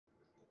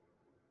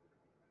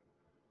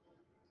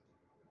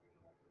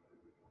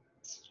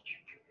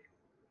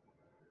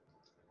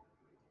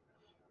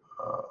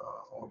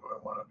do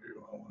I want to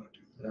do? I want to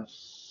do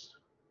this.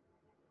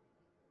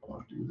 I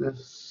want to do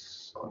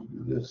this. I want to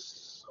do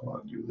this. I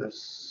want to do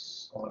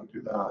this. I want to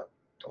do that.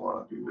 I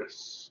want to do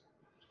this.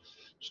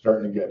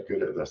 Starting to get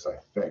good at this, I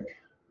think.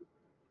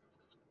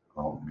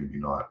 Oh, maybe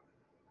not.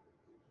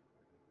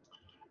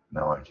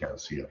 Now I can't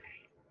see it.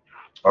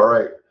 All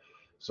right.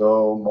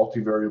 So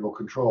multivariable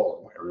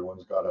control.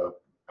 Everyone's got a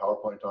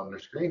PowerPoint on their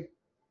screen.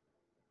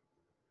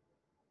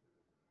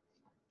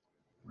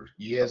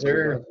 Yes,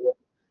 sir.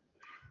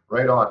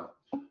 Right on.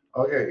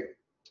 Okay.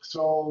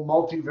 So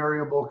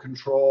multivariable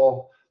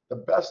control. The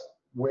best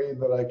way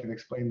that I can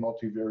explain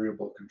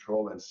multivariable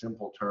control in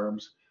simple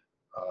terms,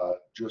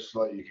 just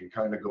so that you can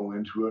kind of go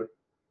into it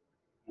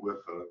with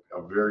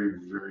a very,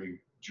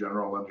 very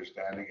general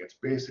understanding. It's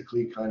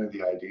basically kind of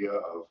the idea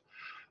of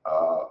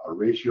a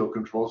ratio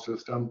control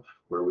system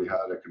where we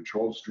had a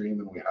controlled stream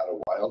and we had a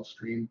wild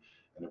stream.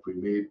 And if we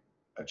made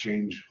a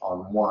change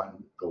on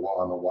one,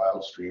 on the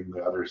wild stream,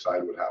 the other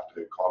side would have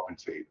to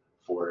compensate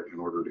for it in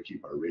order to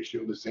keep our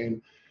ratio the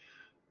same.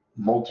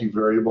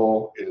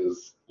 Multivariable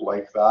is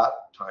like that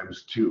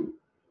times 2.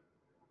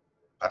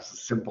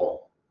 That's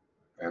simple.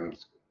 And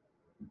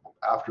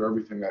after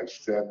everything I've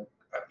said,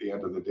 at the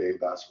end of the day,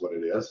 that's what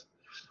it is.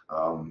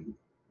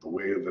 The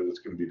way that it's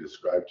going to be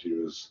described to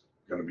you is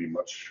going to be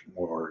much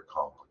more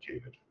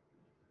complicated.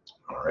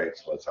 All right,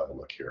 so let's have a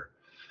look here.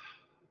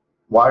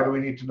 Why do we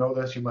need to know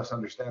this? You must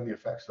understand the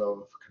effects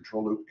of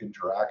control loop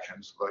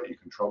interactions so that you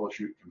can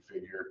troubleshoot,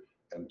 configure,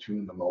 and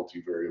tune the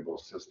multivariable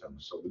system.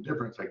 So the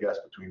difference, I guess,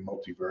 between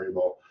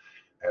multivariable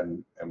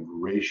and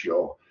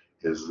ratio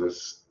is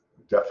this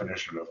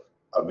definition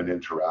of an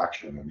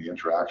interaction. And the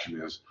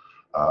interaction is,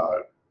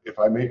 if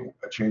I make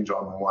a change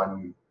on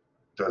one,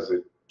 does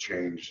it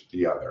change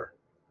the other?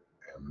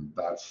 And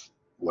that's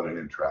what an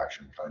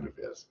interaction kind of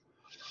is.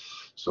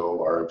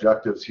 So our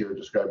objectives here,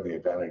 describing the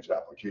advantaged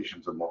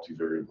applications of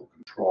multivariable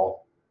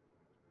control.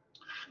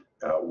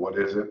 What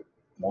is it?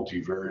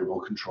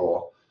 Multivariable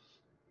control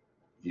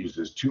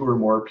uses 2 or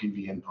more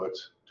PV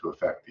inputs to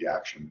affect the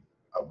action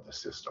of the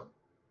system.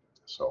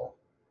 So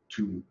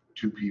two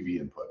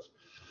PV inputs.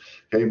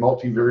 Okay,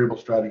 multivariable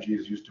strategy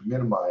is used to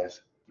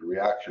minimize the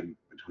reaction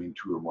between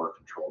 2 or more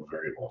controlled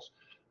variables.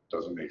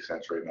 Doesn't make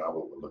sense right now,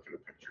 but we'll look at a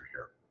picture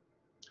here.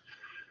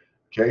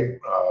 Okay,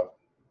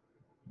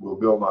 we'll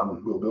build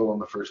on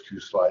the first 2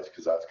 slides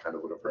because that's kind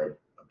of what our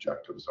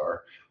objectives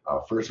are.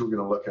 First, we're going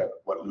to look at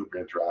what loop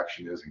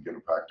interaction is and get a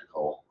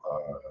practical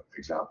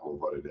example of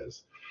what it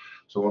is.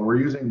 So when we're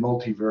using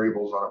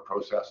multivariables on a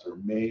process, there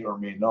may or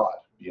may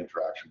not be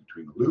interaction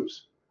between the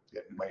loops.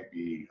 It might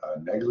be a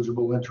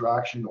negligible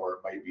interaction or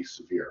it might be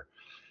severe.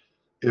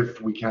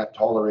 If we can't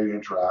tolerate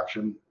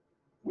interaction,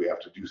 we have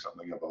to do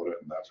something about it,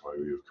 and that's why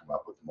we've come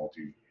up with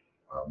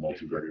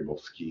multivariable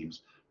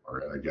schemes,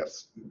 or I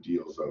guess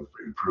deals of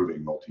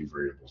improving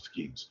multivariable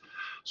schemes.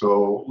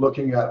 So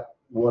looking at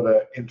what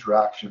an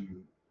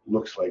interaction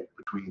looks like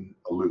between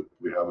a loop,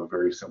 we have a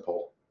very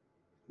simple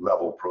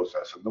level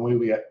process. And the way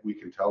we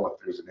can tell if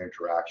there's an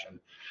interaction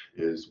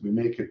is we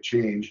make a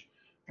change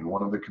in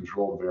one of the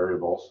controlled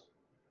variables,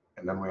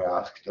 and then we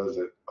ask, does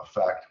it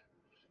affect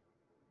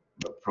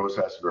the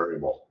process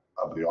variable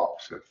of the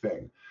opposite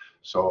thing?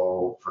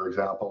 So for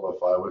example,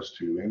 if I was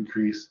to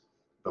increase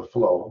the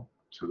flow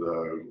to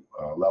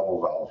the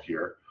level valve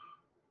here,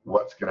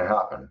 what's going to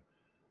happen?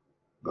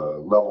 The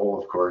level,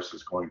 of course,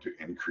 is going to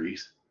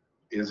increase.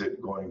 Is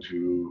it going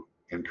to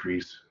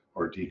increase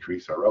or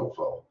decrease our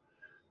outflow?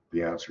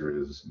 The answer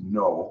is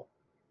no,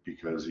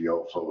 because the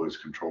outflow is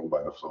controlled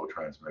by the flow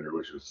transmitter,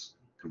 which is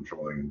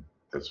controlling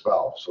this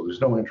valve. So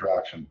there's no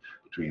interaction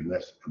between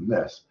this and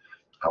this.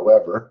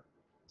 However,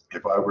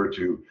 if I were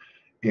to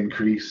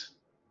increase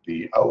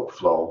the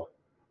outflow,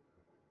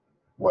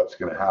 what's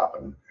going to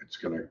happen? It's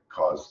going to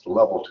cause the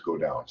level to go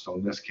down. So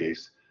in this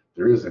case,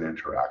 there is an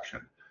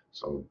interaction.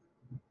 So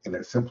in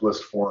its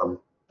simplest form,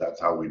 that's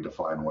how we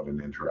define what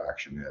an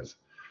interaction is.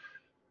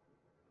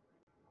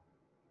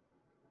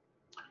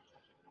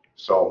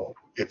 So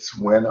it's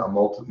when a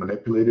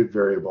manipulated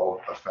variable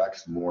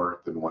affects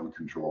more than one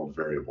controlled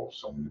variable.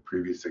 So in the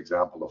previous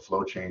example, a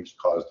flow change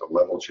caused a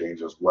level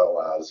change as well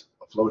as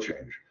a flow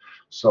change.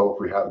 So if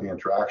we have the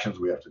interactions,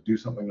 we have to do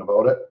something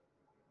about it.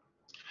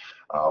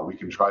 We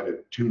can try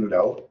to tune it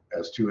out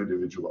as 2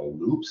 individual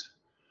loops,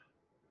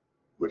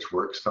 which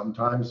works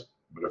sometimes,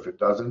 but if it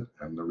doesn't,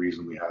 and the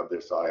reason we have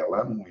this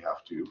ILM, we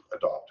have to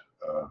adopt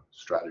a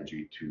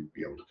strategy to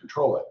be able to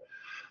control it.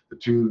 The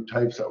 2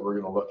 types that we're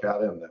going to look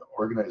at, and the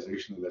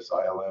organization of this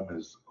ILM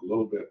is a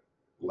little bit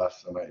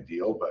less than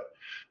ideal, but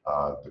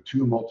the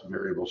 2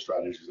 multivariable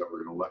strategies that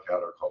we're going to look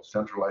at are called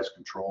centralized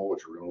control,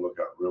 which we're going to look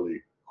at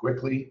really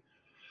quickly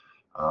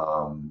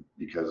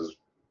because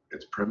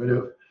it's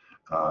primitive.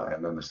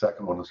 And then the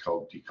second one is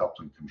called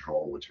decoupling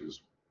control, which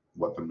is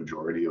what the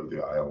majority of the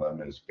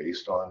ILM is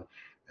based on.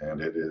 And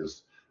it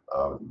is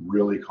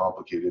really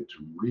complicated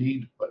to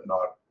read, but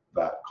not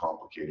that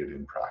complicated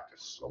in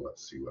practice. So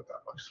let's see what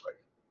that looks like.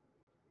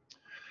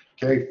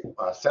 Okay,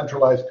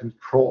 centralized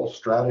control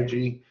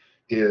strategy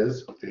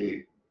is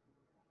a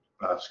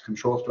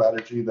control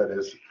strategy that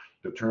is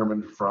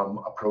determined from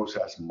a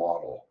process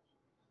model.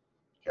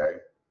 Okay,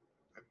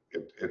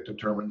 it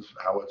determines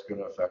how it's going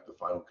to affect the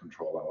final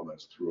control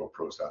elements through a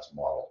process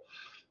model.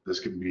 This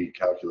can be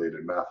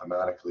calculated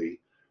mathematically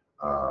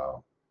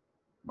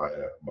by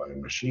a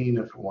machine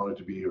if it wanted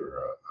to be,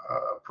 or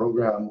a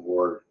program,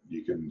 or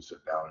you can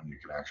sit down and you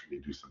can actually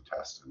do some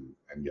tests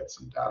and get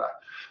some data.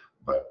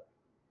 But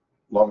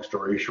long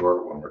story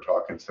short, when we're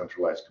talking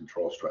centralized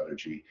control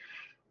strategy,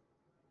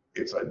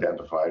 it's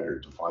identified or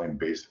defined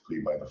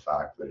basically by the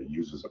fact that it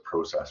uses a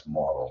process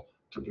model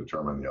to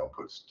determine the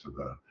outputs to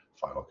the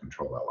final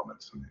control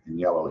elements. And in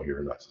yellow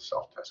here, that's a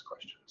self-test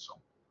question. So,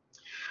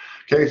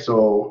 okay,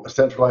 so a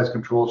centralized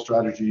control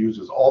strategy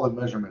uses all the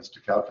measurements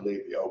to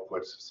calculate the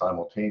outputs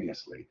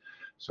simultaneously.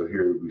 So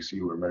here we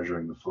see we're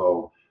measuring the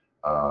flow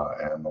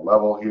and the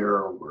level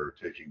here. We're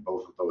taking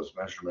both of those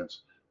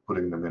measurements,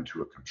 putting them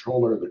into a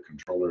controller. The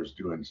controller is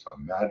doing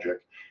some magic,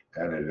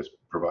 and it is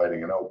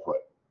providing an output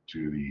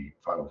to the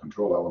final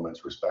control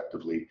elements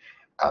respectively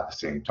at the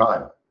same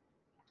time.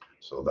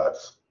 So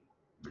that's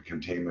the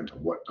containment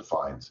of what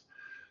defines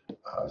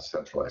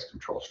centralized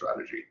control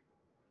strategy.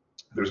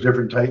 There's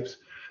different types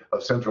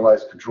of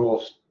centralized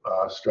control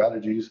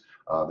strategies.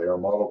 They are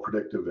model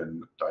predictive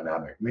and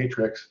dynamic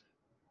matrix.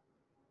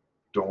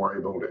 Don't worry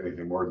about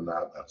anything more than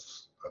that.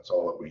 That's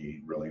all that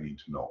we really need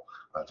to know.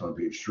 That's on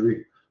page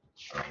 3.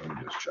 Let me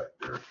just check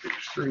there.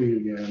 Page 3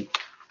 again.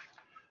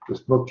 This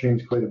book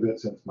changed quite a bit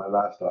since my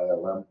last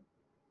ILM.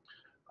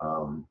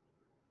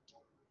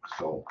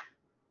 So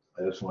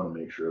I just want to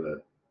make sure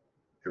that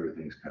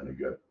everything's kind of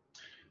good.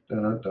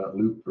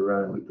 Loop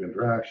around loop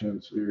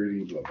interaction,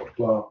 severity, blah, blah,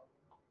 blah.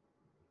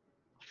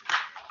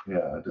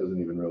 Yeah, it doesn't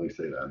even really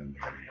say that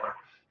anymore.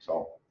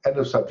 So end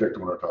of subject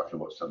when we're talking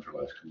about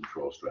centralized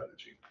control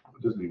strategy.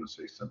 It doesn't even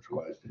say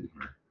centralized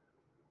anywhere.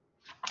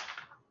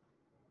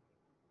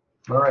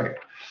 All right,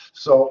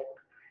 so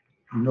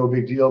no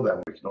big deal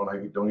then. We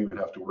don't even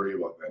have to worry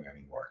about that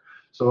anymore.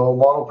 So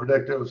model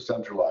predictive,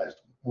 centralized,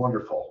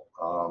 wonderful.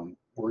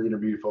 We're going to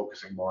be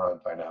focusing more on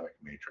dynamic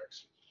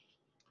matrix.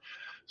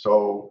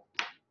 So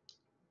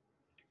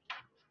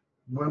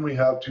when we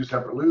have two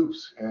separate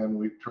loops and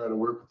we try to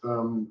work with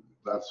them,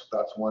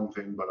 that's one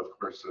thing. But of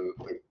course,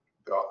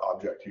 the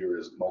object here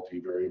is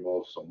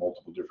multivariable, so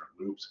multiple different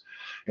loops.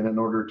 And in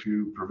order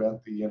to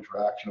prevent the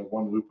interaction of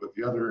one loop with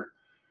the other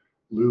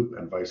loop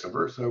and vice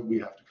versa, we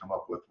have to come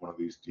up with one of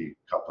these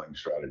decoupling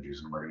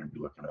strategies, and we're going to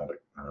be looking at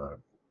it,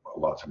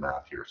 lots of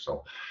math here.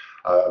 So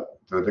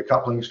the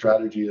decoupling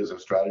strategy is a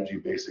strategy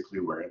basically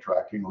where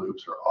interacting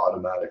loops are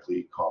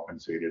automatically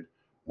compensated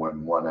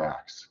when one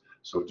acts.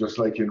 So just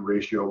like in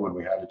ratio, when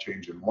we had a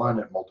change in one,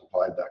 it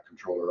multiplied that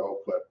controller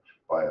output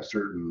by a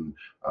certain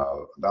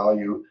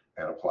value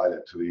and applied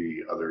it to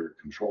the other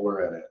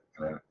controller, and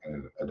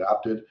it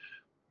adapted.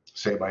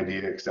 Same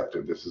idea, except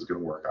that this is going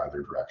to work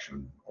either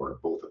direction or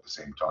both at the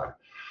same time.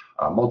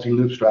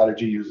 Multi-loop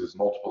strategy uses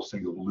multiple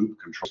single loop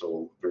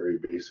control, so very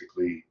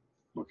basically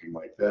looking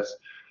like this.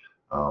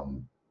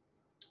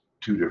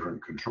 Two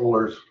different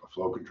controllers, a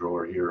flow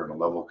controller here and a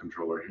level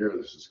controller here.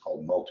 This is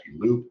called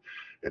multi-loop.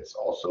 It's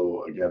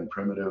also, again,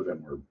 primitive,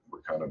 and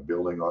we're kind of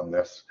building on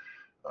this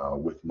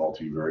with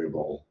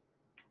multivariable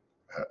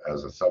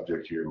as a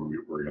subject here.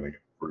 We're going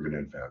to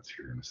advance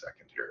here in a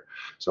second here.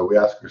 So we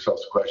ask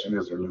ourselves the question,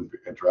 is there loop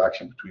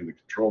interaction between the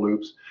control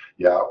loops?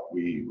 Yeah,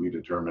 we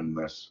determined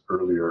this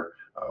earlier.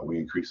 We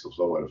increase the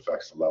flow, it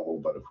affects the level,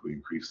 but if we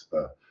increase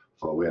the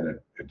flow in,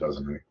 it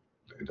doesn't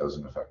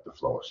affect the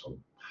flow. So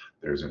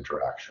there's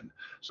interaction.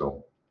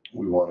 So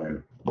we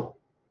want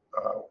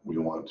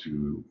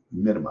to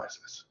minimize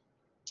this.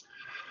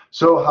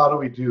 So how do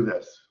we do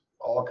this?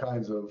 All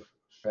kinds of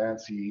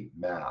fancy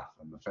math,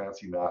 and the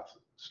fancy math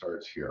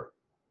starts here.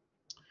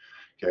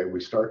 Okay, we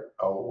start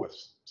out with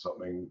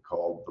something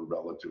called the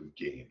relative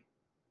gain.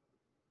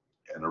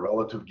 And a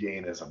relative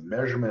gain is a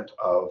measurement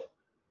of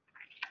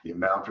the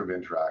amount of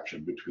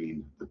interaction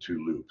between the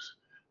two loops.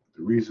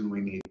 The reason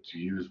we need to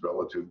use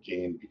relative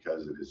gain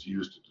because it is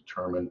used to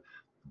determine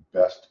the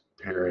best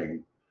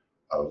pairing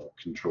of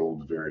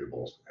controlled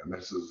variables. And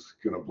this is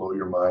going to blow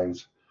your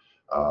minds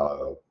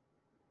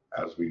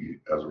as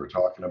we're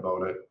talking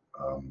about it.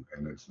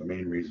 And it's the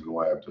main reason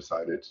why I've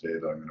decided today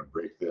that I'm going to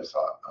break this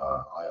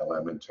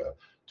ILM into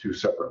 2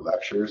 separate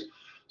lectures.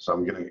 So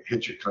I'm going to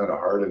hit you kind of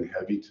hard and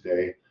heavy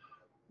today,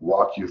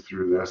 walk you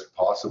through this,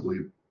 possibly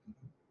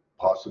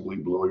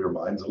blow your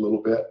minds a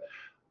little bit.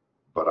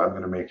 But I'm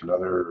going to make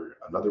another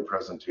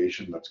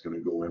presentation that's going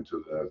to go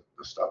into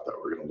the stuff that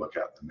we're going to look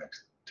at the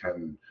next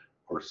 10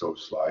 or so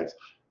slides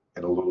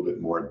in a little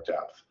bit more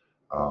depth.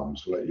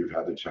 So that you've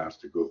had the chance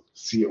to go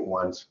see it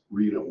once,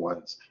 read it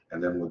once,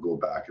 and then we'll go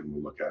back and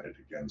we'll look at it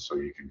again so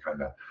you can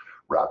kind of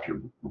wrap your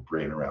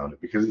brain around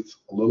it, because it's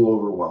a little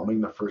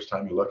overwhelming the first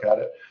time you look at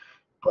it,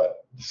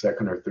 but the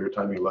second or third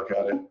time you look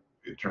at it,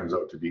 it turns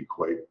out to be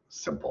quite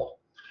simple.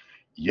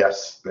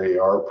 Yes, they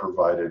are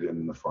provided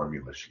in the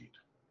formula sheet.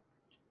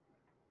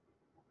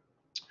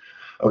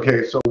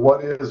 Okay, so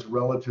what is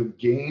relative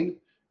gain?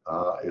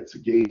 It's a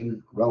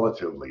gain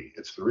relatively.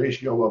 It's the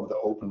ratio of the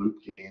open loop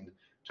gain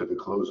to the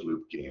closed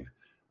loop gain.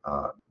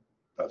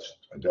 That's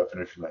a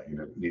definition that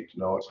you need to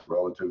know. It's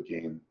relative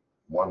gain,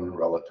 one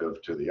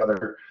relative to the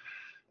other,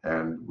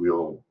 and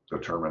we'll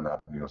determine that,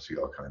 and you'll see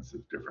all kinds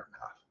of different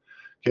math.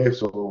 Okay,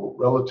 so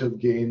relative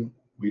gain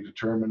we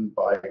determine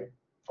by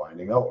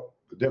finding out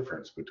the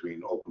difference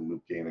between open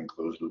loop gain and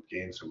closed loop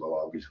gain. So we'll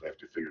obviously have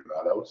to figure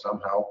that out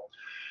somehow.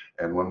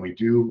 And when we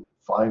do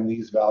find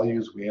these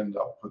values, we end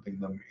up putting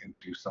them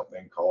into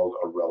something called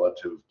a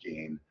relative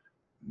gain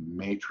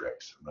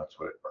matrix. And that's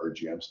what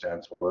RGM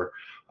stands for,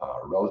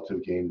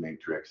 relative gain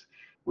matrix,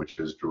 which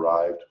is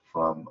derived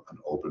from an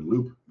open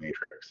loop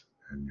matrix.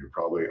 And you're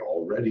probably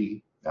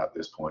already at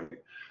this point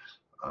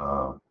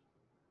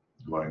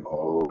going,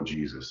 oh,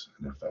 Jesus.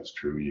 And if that's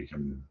true, you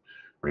can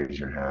raise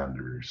your hand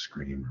or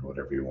scream or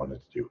whatever you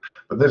wanted to do.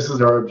 But this is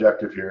our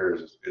objective here,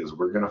 is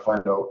we're going to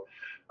find out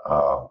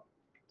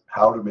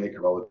how to make a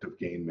relative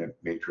gain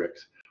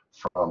matrix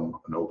from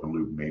an open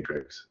loop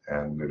matrix.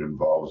 And it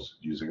involves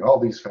using all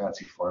these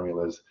fancy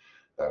formulas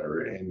that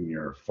are in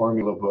your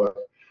formula book.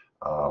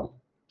 The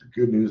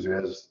good news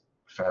is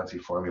fancy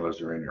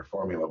formulas are in your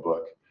formula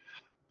book.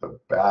 The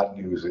bad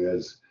news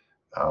is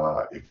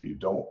if you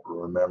don't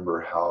remember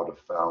how to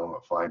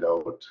find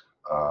out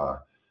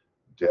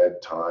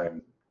dead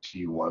time,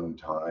 T1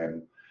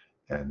 time,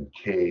 and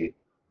K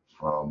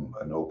from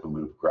an open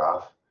loop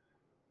graph,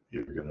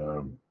 you're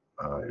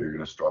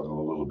gonna struggle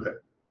a little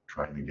bit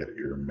trying to get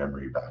your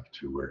memory back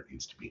to where it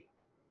needs to be.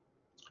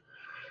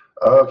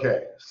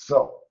 Okay,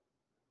 so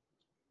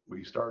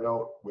we start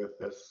out with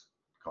this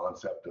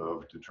concept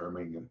of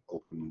determining an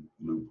open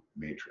loop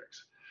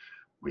matrix.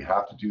 We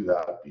have to do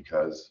that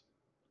because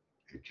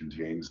it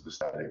contains the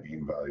static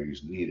gain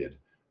values needed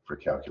for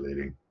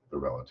calculating the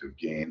relative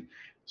gain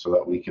so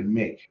that we can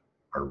make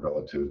our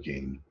relative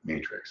gain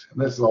matrix.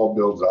 And this all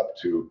builds up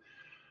to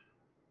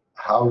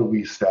how do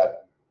we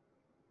set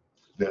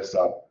this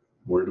up?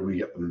 Where do we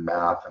get the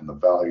math and the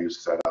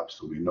values set up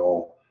so we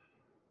know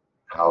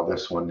how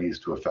this one needs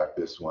to affect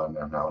this one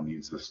and how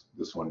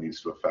this one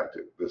needs to affect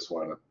this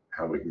one,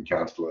 how we can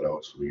cancel it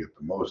out so we get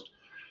the most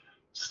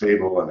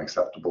stable and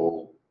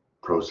acceptable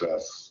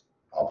process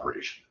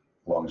operation.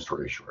 Long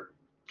story short.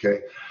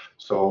 Okay,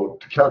 so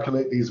to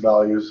calculate these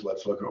values,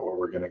 let's look at what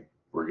we're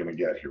gonna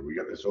get here. We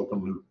get this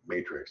open loop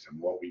matrix, and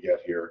what we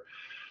get here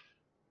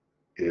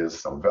is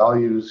some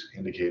values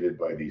indicated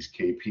by these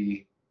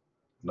KP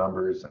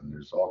numbers, and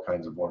there's all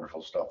kinds of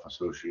wonderful stuff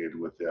associated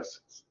with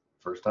this.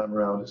 First time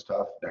around is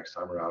tough, next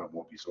time around it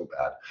won't be so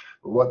bad.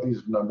 But what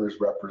these numbers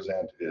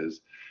represent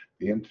is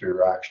the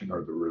interaction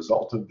or the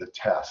result of the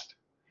test.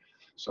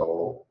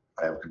 So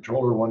I have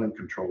controller 1 and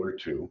controller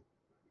 2,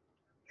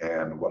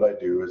 and what I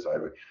do is I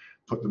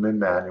put them in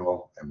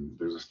manual, and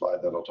there's a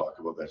slide that'll talk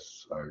about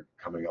this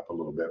coming up a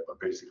little bit, but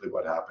basically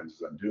what happens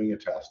is I'm doing a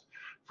test.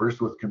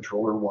 First with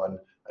controller 1,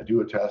 I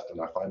do a test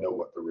and I find out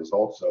what the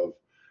results of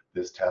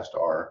this test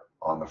are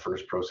on the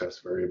first process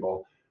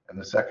variable and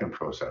the second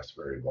process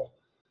variable.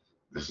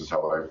 This is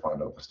how I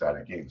find out the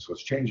static gain. So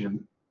it's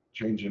changing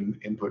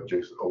input,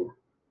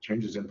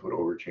 changes input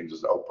over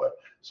changes output.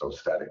 So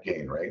static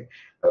gain, right?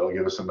 That'll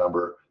give us a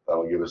number,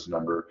 that'll give us a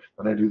number.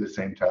 Then I do the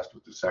same test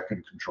with the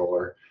second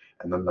controller,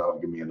 and then that'll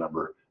give me a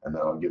number, and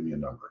that'll give me a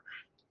number.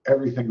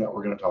 Everything that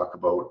we're going to talk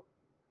about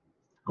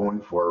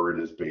going forward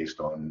is based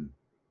on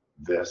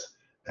this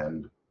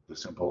and the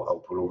simple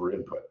output over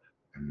input.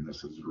 And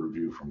this is a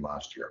review from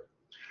last year.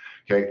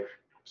 Okay,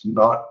 it's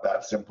not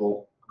that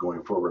simple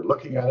going forward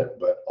looking at it,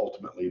 but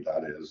ultimately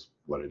that is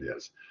what it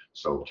is.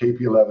 So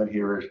KP11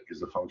 here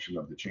is a function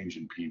of the change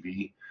in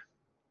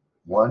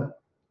PV1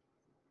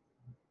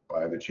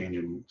 by the change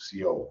in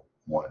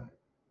CO1.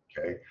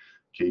 Okay,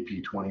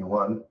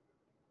 KP21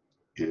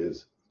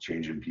 is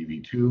change in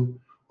PV2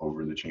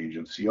 over the change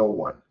in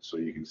CO1. So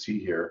you can see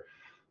here,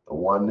 the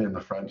 1 in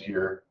the front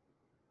here,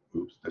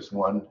 oops, this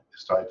 1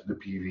 is tied to the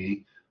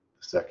PV,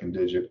 the second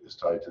digit is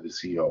tied to the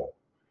CO.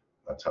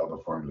 That's how the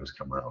formulas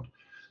come around.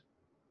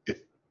 If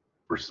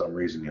for some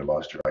reason you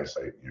lost your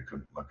eyesight and you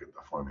couldn't look at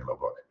the formula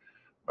book,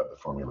 but the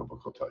formula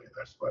book will tell you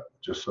this. But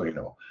just so you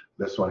know,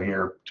 this one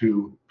here,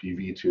 2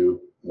 PV2,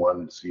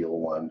 1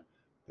 CO1,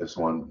 this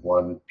one,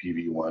 1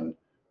 PV1,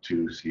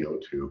 2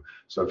 CO2.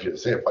 So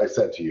if I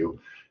said to you,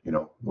 you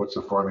know, what's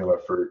the formula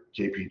for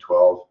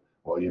KP12?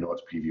 Well, you know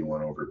it's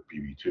PV1 over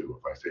PV2.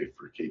 If I say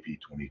for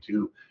KP22,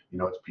 you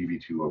know it's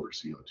PV2 over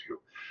CO2.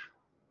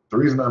 The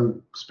reason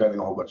I'm spending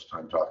a whole bunch of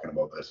time talking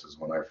about this is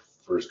when I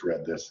first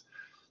read this,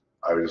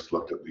 I just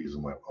looked at these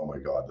and went, oh my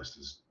God, this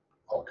is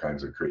all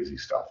kinds of crazy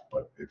stuff,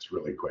 but it's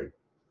really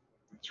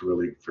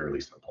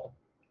fairly simple.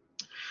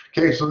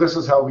 Okay, so this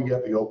is how we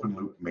get the open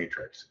loop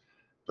matrix,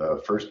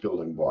 the first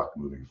building block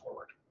moving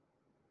forward.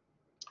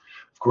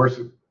 Of course,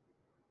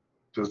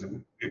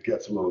 it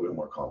gets a little bit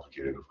more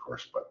complicated, of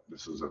course, but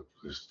this is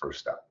this first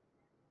step.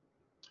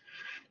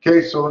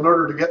 Okay, so in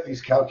order to get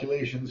these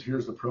calculations,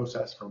 here's the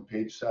process from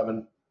page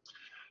 7.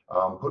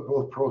 Put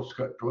both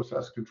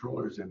process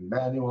controllers in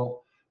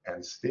manual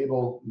and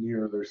stable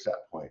near their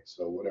set point.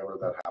 So whatever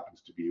that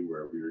happens to be,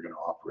 wherever you're going to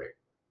operate.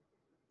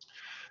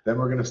 Then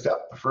we're going to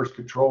step the first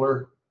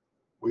controller,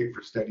 wait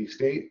for steady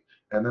state,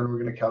 and then we're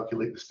going to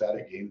calculate the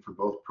static gain for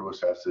both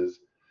processes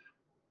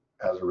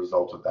as a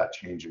result of that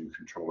change in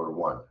controller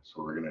 1.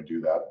 So we're going to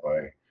do that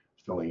by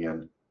filling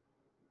in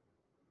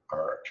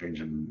our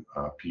change in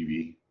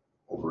PV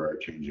over our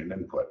change in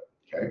input.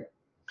 Okay.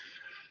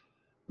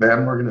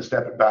 Then we're going to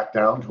step it back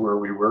down to where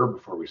we were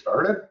before we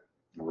started.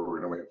 We're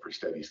going to wait for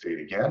steady state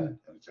again,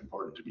 and it's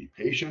important to be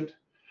patient.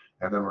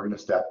 And then we're going to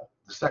step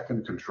the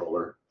second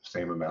controller,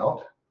 same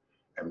amount,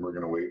 and we're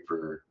going to wait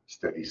for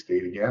steady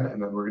state again,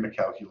 and then we're going to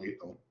calculate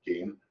the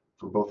gain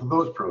for both of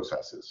those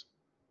processes.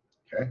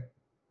 Okay,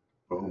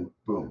 boom,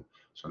 boom.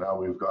 So now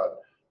we've got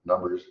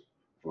numbers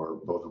for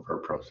both of our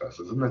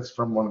processes, and it's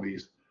from one of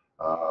these,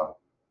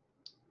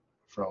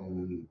 from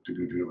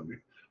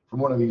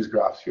one of these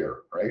graphs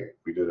here, right?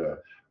 We did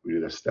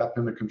a step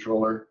in the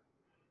controller,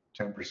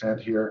 10%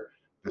 here.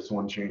 This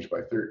one changed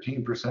by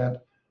 13%.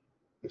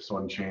 This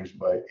one changed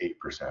by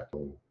 8%.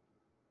 So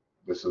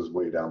this is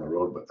way down the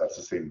road, but that's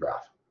the same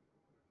graph.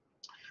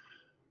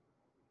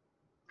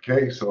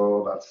 Okay,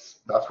 so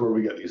that's where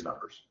we get these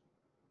numbers.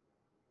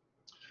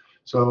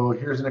 So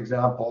here's an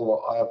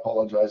example. I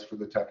apologize for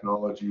the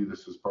technology.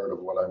 This is part of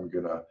what I'm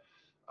gonna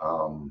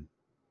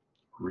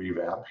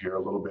revamp here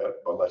a little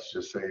bit, but let's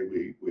just say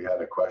we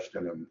had a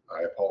question, and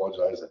I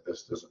apologize that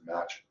this doesn't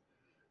match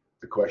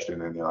the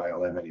question in the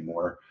ILM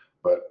anymore,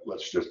 but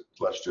let's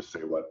just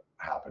say what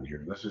happened here.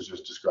 And this is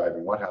just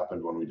describing what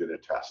happened when we did a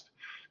test.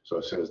 So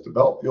it says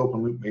develop the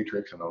open loop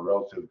matrix and a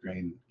relative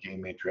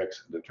gain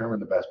matrix and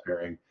determine the best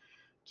pairing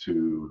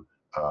to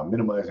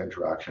minimize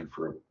interaction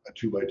for a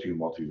 2x2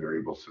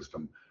 multivariable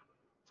system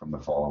from the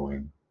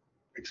following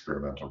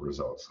experimental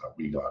results that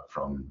we got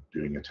from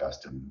doing a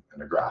test in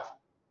a graph.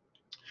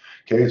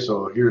 Okay,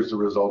 so here's the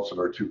results of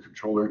our two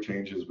controller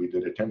changes. We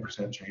did a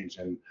 10% change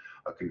in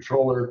a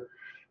controller,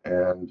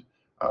 and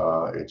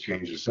it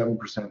changed to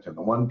 7% in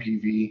the one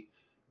PV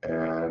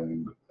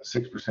and a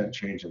 6%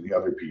 change in the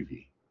other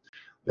PV.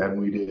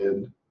 Then we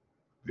did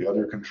the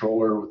other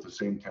controller with the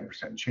same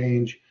 10%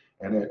 change,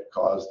 and it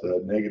caused a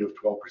negative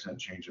 12%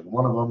 change in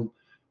one of them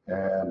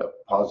and a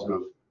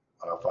positive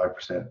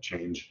 5%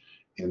 change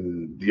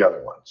in the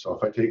other one. So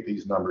if I take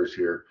these numbers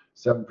here,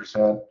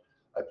 7%,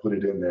 I put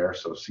it in there,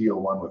 so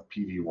CO1 with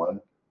PV1.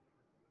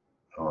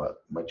 Oh,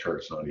 my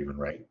chart's not even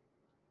right.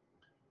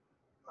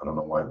 I don't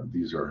know why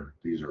these are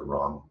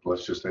wrong.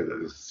 Let's just say that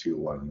this is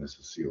CO1 and this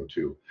is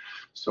CO2.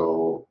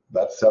 So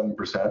that's 7%.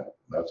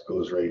 That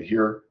goes right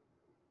here.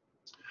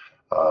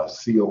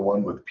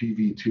 CO1 with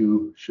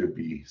PV2 should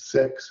be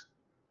 6,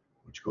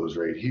 which goes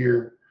right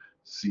here.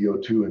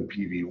 CO2 and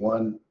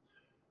PV1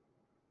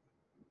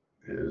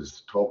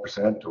 is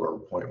 12% or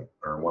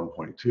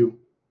 1.2.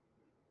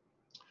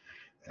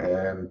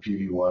 And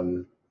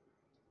PV1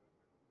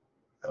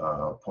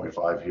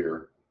 0.5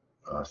 here,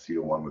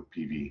 CO1 with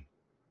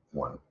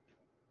PV1.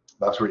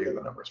 That's where you get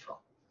the numbers from.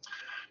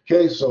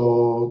 Okay,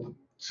 so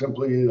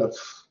simply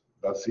that's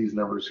these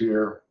numbers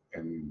here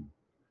in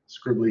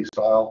scribbly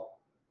style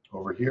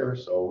over here.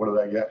 So what did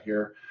I get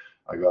here?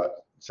 I got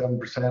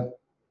 7%,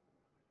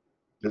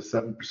 this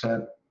 7%,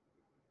 and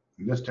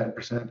this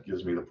 10%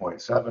 gives me the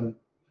 0.7.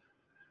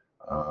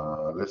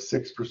 This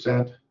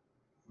 6%,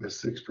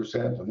 this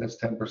 6%, and this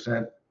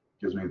 10%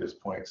 gives me this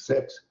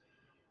 0.6.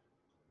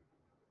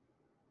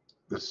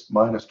 This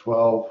minus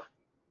 12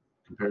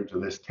 compared to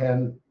this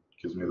 10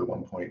 gives me the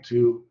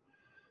 1.2.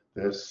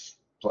 This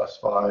plus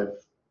 5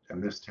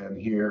 and this 10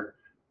 here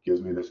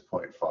gives me this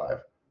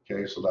 0.5.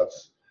 Okay, so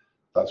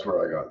that's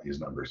where I got these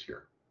numbers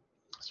here.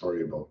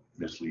 Sorry about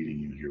misleading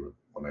you here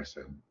when I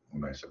said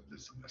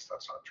this and this.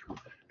 That's not true.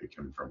 It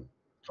come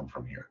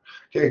from here.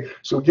 Okay,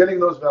 so getting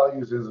those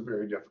values is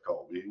very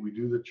difficult. We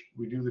do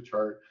the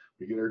chart,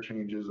 we get our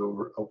changes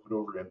over output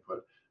over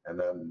input, and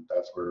then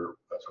that's where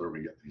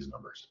we get these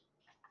numbers.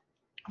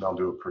 And I'll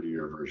do a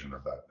prettier version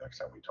of that next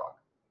time we talk.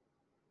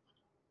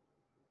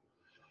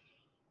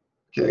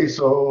 Okay,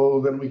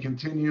 so then we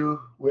continue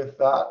with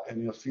that,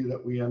 and you'll see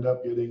that we end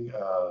up getting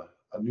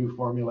a new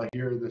formula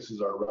here. This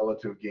is our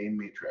relative gain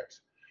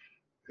matrix.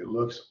 It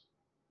looks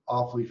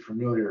awfully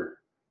familiar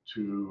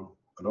to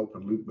an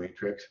open loop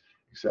matrix,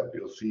 except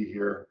you'll see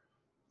here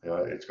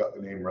it's got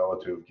the name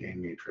relative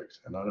gain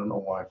matrix, and I don't know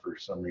why for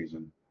some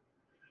reason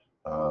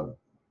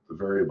the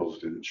variables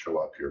didn't show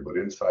up here, but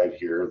inside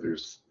here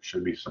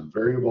should be some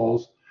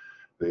variables.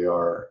 They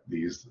are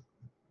these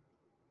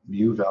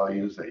mu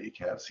values that you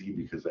can't see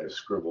because I've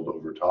scribbled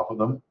over top of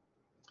them.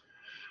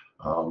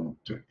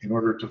 In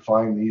order to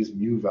find these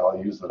mu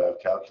values that I've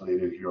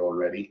calculated here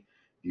already,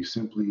 you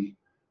simply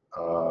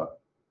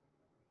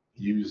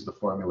use the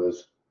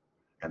formulas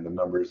and the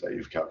numbers that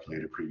you've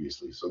calculated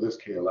previously. So this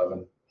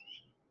K11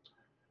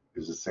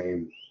 is the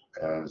same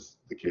as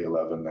the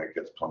K11 that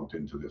gets plunked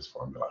into this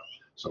formula.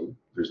 So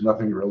there's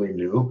nothing really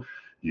new.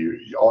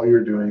 All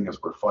you're doing is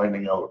we're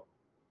finding out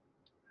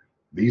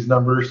these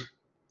numbers,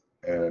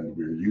 and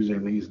we're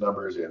using these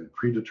numbers in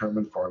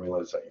predetermined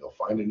formulas that you'll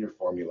find in your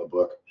formula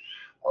book.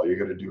 All you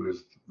got to do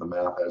is the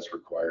math as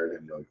required,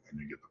 and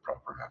you get the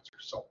proper answer.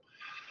 So,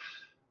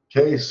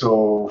 okay,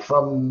 so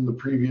from the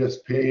previous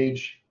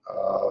page,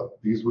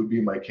 these would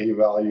be my K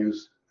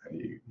values, and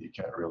you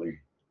can't really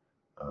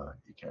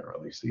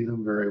see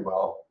them very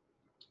well,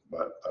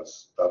 but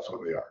that's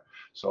what they are.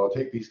 So I'll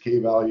take these K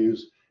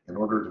values in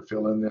order to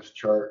fill in this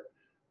chart.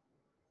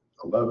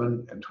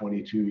 11 and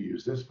 22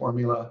 use this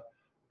formula,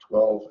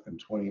 12 and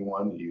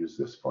 21 use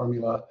this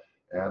formula,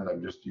 and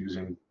I'm just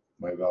using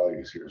my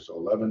values here. So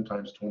 11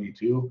 times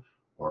 22,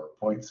 or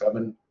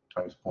 0.7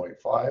 times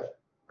 0.5,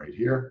 right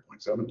here,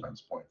 0.7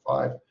 times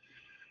 0.5,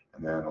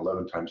 and then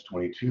 11 times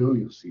 22,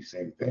 you'll see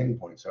same thing,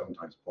 0.7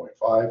 times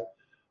 0.5,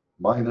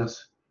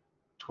 minus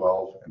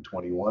 12 and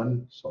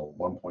 21, so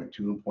 1.2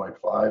 and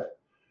 0.5,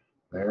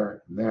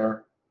 there and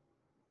there,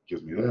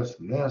 gives me this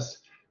and this,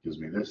 gives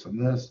me this and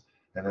this,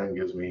 and then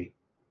gives me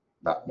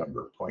that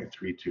number,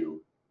 0.32.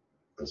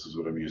 This is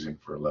what I'm using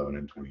for 11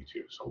 and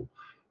 22. So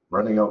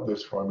running out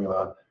this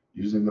formula,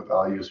 using the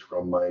values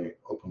from my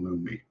open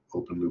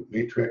loop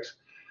matrix,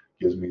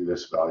 gives me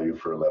this value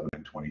for 11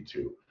 and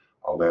 22.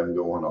 I'll then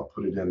go and I'll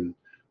put it in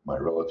my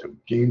relative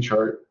gain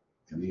chart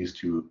in these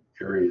two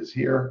areas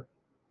here.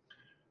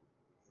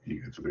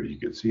 You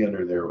could see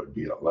under there would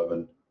be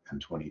 11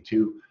 and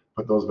 22.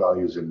 Put those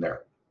values in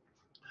there.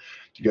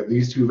 To get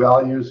these two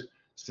values,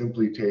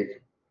 simply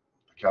take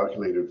the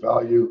calculated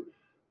value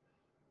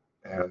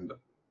and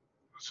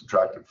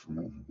subtract it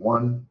from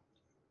 1,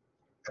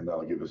 and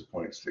that'll give us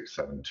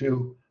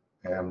 0.672,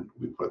 and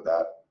we put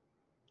that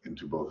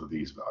into both of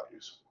these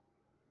values.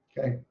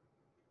 Okay.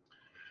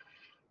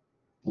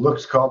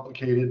 Looks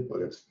complicated,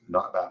 but it's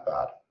not that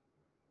bad.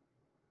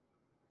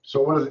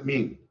 So what does it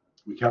mean?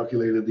 We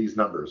calculated these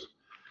numbers.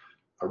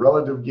 A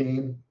relative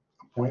gain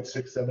of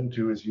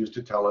 0.672 is used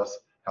to tell us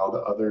how the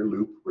other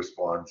loop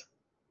responds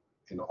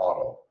in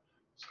auto.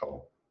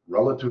 So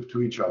relative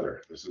to each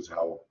other, this is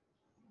how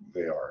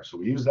they are. So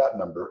we use that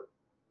number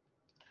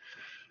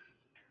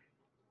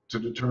to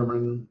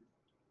determine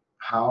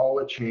how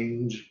a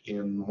change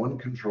in one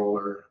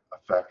controller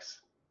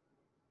affects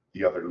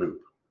the other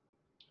loop.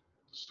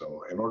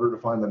 So in order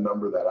to find the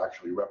number that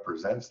actually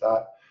represents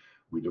that,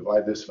 we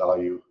divide this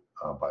value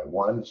by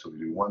 1. So we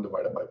do 1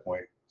 divided by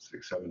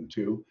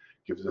 0.672,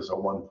 gives us a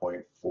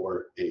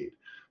 1.48.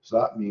 So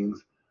that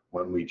means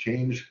when we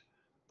change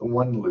the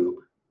one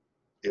loop,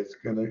 its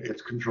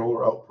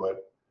controller output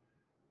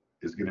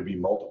is going to be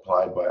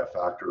multiplied by a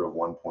factor of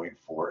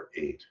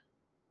 1.48.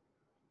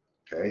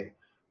 Okay,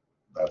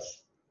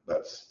 that's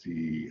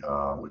the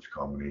which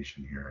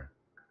combination here?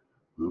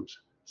 Oops,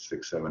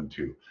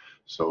 672.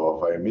 So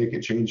if I make a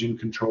change in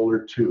controller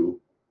 2,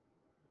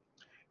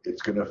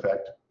 it's going to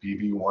affect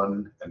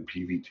PV1 and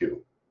PV2.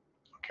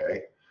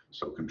 Okay,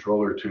 so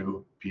controller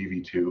 2,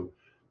 PV2,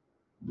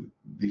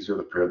 these are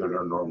the pair that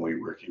are normally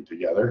working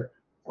together.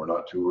 We're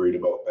not too worried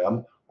about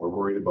them. We're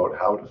worried about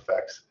how it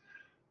affects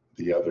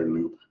the other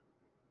loop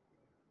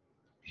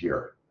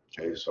here.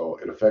 Okay, so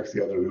it affects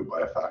the other loop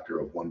by a factor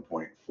of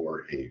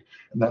 1.48,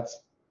 and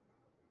that's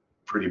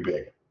pretty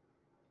big.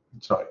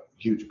 It's not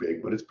huge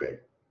big, but it's big.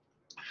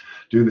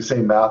 Doing the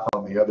same math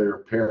on the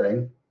other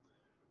pairing,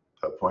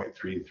 the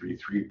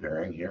 0.333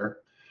 pairing here,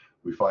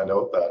 we find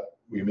out that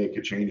we make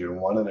a change in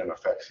one and it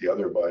affects the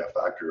other by a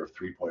factor of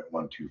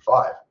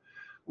 3.125,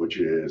 which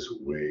is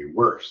way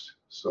worse.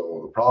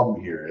 So the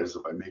problem here is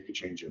if I make a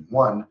change in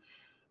one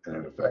and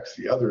it affects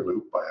the other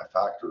loop by a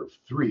factor of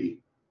 3,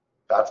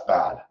 that's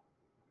bad.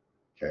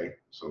 Okay,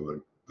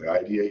 so the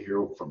idea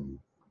here from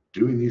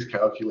doing these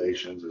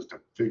calculations is to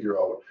figure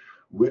out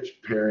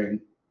which pairing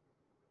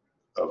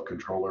of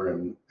controller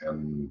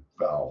and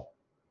valve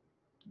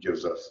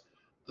gives us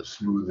the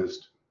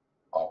smoothest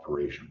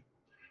operation.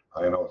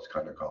 I know it's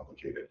kind of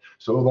complicated.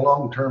 So the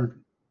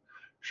long-term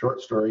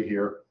short story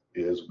here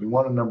is we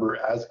want a number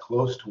as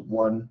close to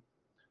 1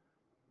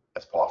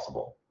 as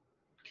possible.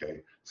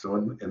 Okay, so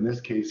in this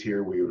case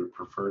here, we would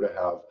prefer to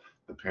have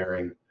the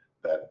pairing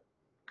that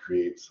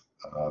creates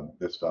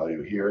this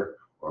value here,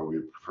 or we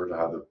prefer to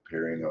have the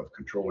pairing of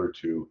controller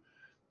 2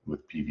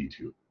 with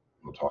PV2.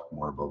 We'll talk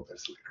more about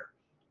this later.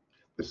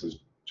 This is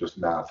just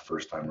math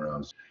first time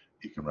around, so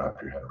you can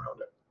wrap your head around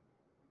it.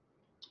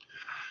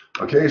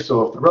 Okay,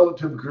 so if the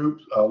relative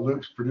group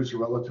loops produce a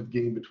relative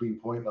gain between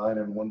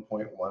 0.9 and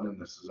 1.1,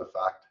 and this is a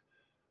fact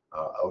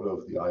out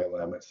of the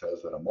ILM, it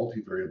says that a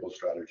multivariable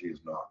strategy is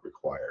not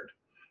required,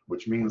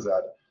 which means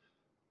that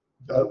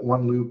that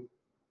one loop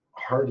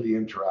hardly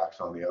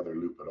interacts on the other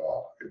loop at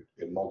all.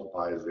 It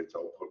multiplies its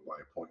output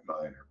by 0.9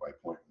 or by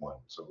 0.1.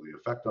 So the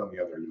effect on the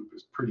other loop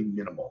is pretty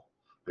minimal.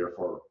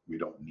 Therefore, we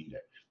don't need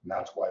it. And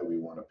that's why we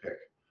want to pick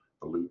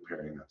the loop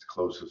pairing that's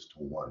closest to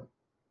 1.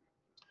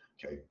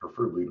 Okay,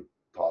 preferably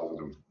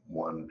positive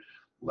 1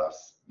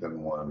 less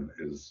than 1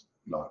 is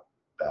not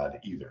bad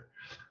either.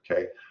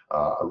 Okay,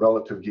 a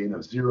relative gain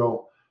of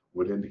 0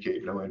 would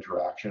indicate no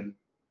interaction.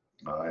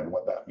 And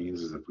what that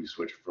means is if we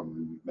switch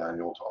from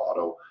manual to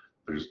auto,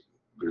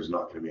 there's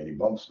not going to be any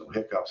bumps, no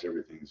hiccups,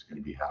 everything's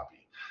going to be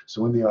happy.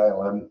 So in the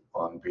ILM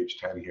on page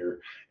 10 here,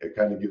 it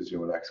kind of gives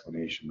you an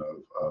explanation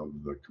of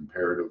the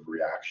comparative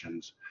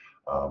reactions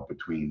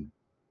between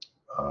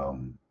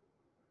the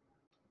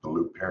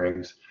loop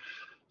pairings.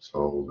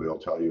 So they'll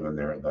tell you in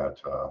there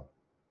that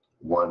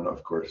One,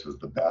 of course, is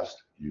the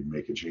best. You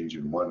make a change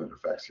in one, it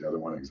affects the other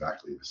one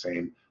exactly the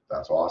same.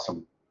 That's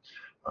awesome.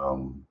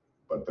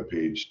 But the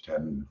page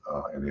 10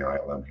 in the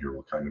ILM here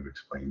will kind of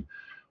explain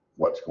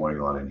what's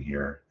going on in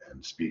here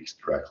and speaks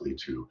directly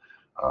to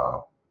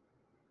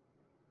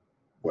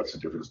what's the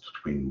difference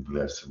between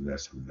this and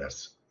this and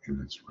this in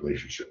its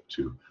relationship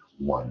to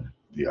one,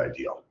 the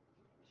ideal.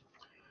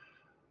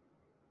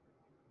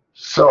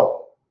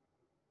 So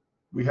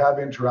we have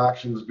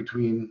interactions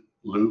between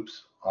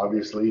loops.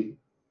 Obviously,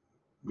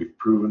 we've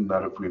proven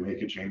that if we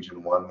make a change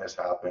in one, this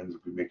happens.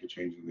 If we make a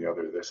change in the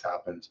other, this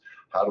happens.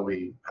 How do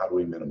we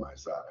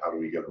minimize that? How do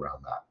we get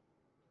around that?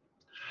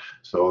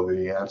 So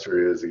the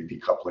answer is a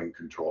decoupling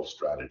control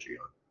strategy.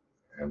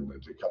 And the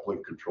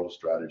decoupling control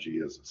strategy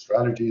is a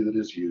strategy that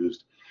is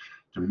used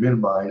to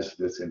minimize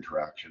this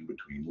interaction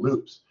between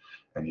loops.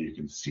 And you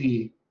can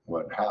see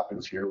what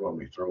happens here when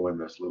we throw in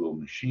this little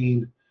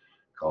machine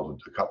called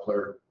a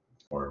decoupler,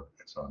 or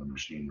it's not a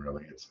machine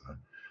really, it's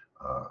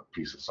a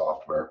piece of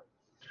software.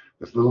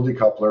 This little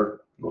decoupler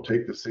will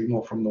take the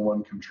signal from the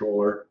one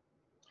controller,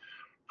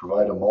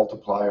 provide a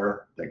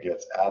multiplier that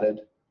gets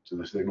added to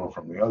the signal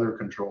from the other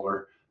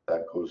controller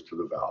that goes to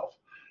the valve.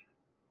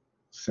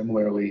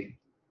 Similarly,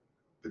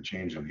 the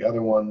change in the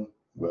other one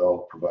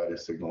will provide a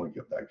signal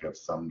that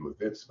gets summed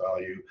with its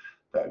value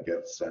that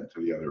gets sent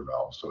to the other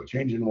valve. So a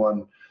change in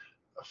one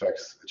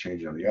affects a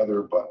change in the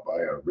other, but by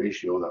a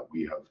ratio that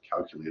we have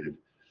calculated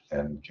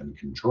and can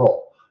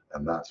control.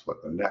 And that's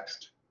what the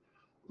next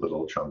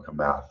little chunk of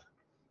math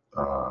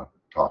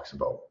talks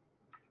about.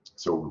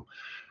 So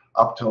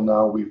up till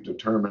now, we've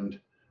determined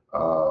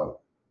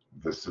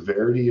the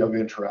severity of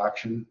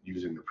interaction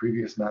using the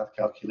previous math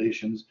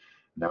calculations.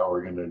 Now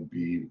we're going to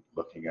be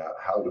looking at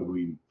how do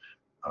we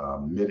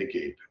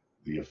mitigate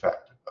the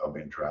effect of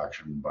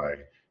interaction by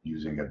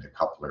using a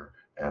decoupler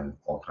and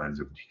all kinds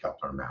of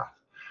decoupler math.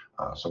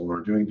 So when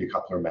we're doing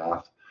decoupler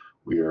math,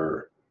 we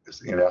are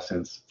in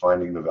essence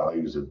finding the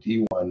values of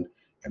D1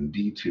 and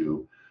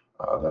D2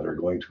 that are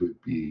going to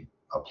be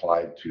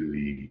applied to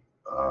the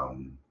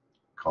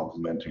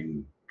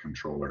complementing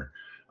controller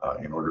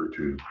in order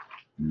to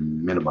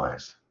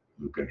minimize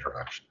loop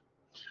interaction.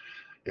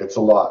 It's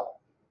a lot.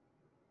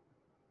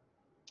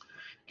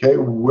 Okay,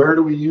 where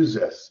do we use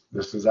this?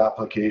 This is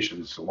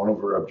applications. So one of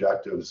our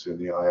objectives in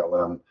the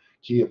ILM,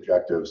 key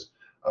objectives,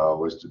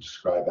 was to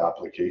describe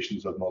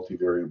applications of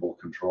multivariable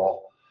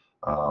control.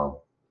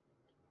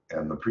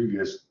 And the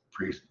previous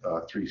 3,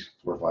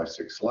 4, 5,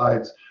 6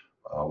 slides,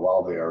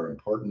 while they are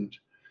important,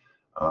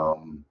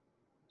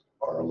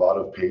 are a lot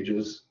of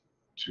pages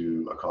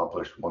to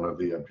accomplish one of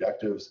the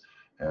objectives.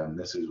 And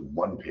this is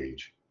one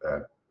page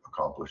that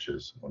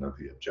accomplishes one of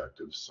the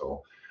objectives.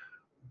 So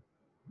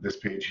this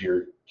page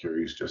here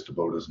carries just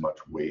about as much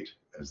weight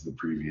as the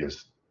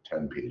previous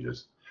 10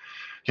 pages.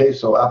 Okay,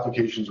 so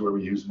applications where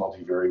we use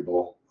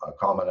multivariable,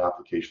 common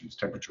applications,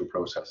 temperature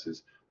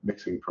processes,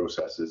 mixing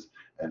processes,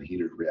 and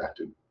heated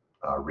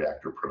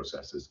reactor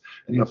processes.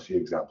 And you'll see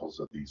examples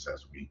of these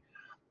as we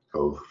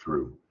go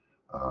through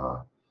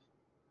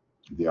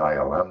the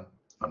ILM.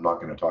 I'm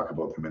not going to talk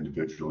about them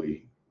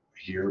individually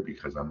here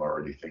because I'm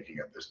already thinking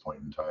at this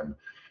point in time,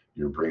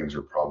 your brains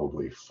are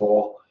probably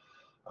full.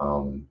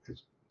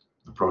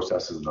 The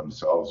processes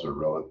themselves are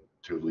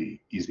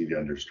relatively easy to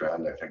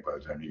understand. I think by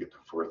the time you get to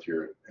 4th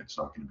year, it's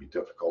not going to be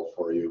difficult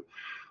for you.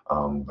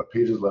 But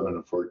pages 11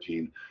 and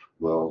 14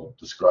 will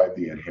describe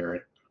the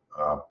inherent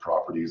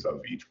properties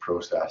of each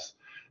process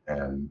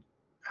and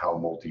how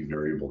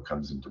multivariable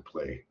comes into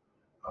play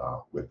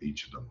with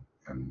each of them.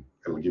 And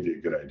it'll give you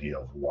a good idea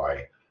of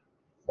why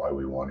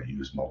we want to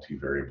use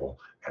multivariable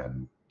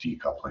and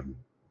decoupling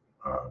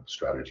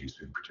strategies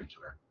in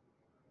particular.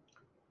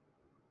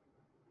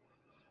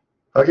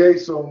 Okay,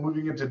 so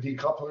moving into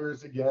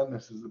decouplers again,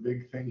 this is the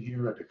big thing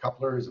here. A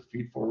decoupler is a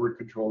feed-forward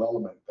control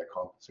element that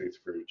compensates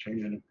for a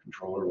change in a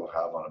controller will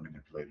have on a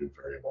manipulated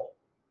variable.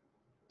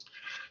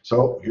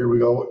 So here we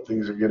go,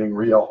 things are getting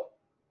real.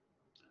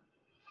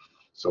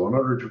 So in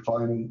order to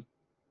find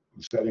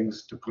the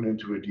settings to put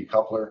into a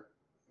decoupler,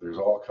 there's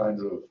all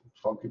kinds of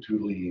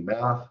funky-toodly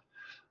math,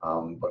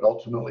 but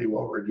ultimately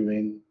what we're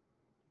doing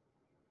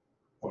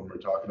when we're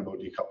talking about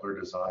decoupler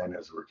design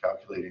is we're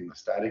calculating the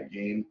static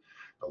gain,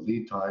 the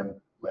lead time,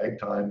 lag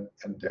time,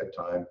 and dead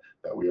time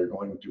that we are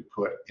going to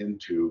put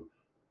into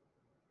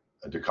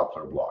a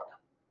decoupler block.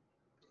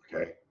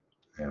 Okay,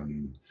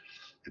 and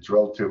it's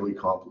relatively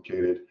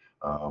complicated,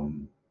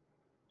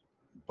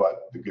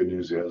 but the good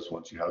news is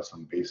once you have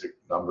some basic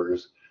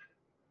numbers,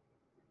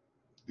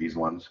 these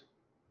ones,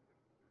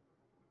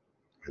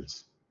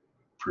 it's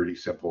pretty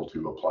simple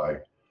to apply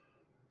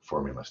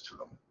formulas to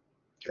them.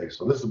 Okay,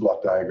 so this is a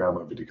block diagram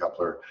of a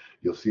decoupler.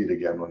 You'll see it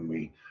again when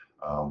we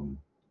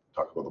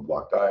talk about the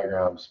block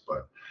diagrams,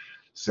 but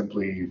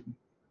simply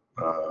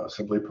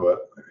put,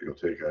 you'll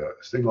take a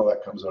signal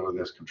that comes out of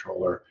this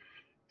controller.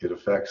 It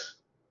affects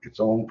its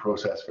own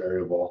process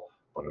variable,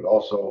 but it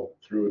also,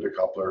 through a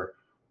decoupler,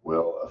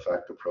 will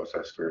affect the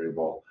process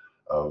variable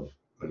of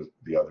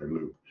the other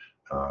loop.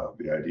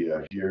 The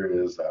idea here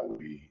is that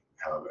we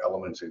have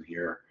elements in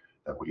here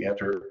that we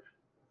enter.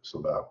 so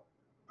that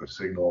the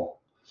signal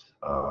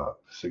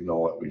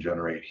that we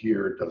generate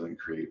here doesn't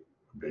create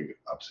a big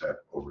upset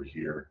over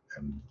here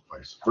and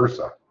vice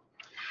versa.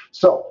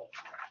 So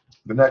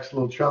the next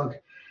little chunk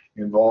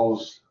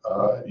involves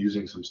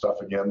using some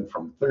stuff again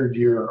from third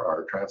year,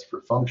 our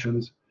transfer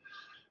functions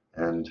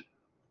and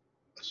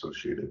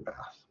associated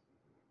math.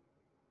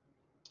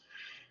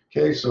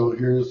 Okay, so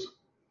here's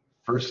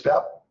first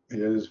step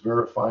is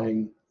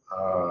verifying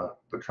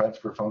the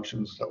transfer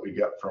functions that we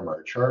get from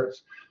our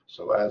charts.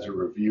 So as a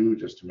review,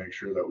 just to make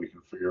sure that we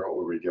can figure out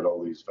where we get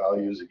all these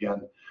values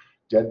again,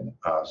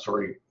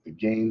 the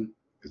gain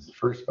is the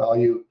first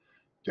value,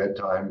 dead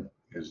time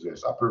is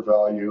this upper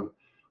value,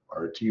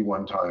 our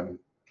T1 time,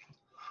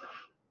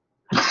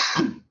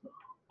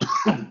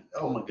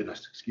 oh my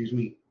goodness, excuse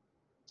me,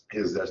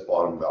 is this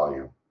bottom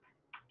value.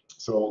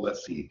 So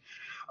let's see,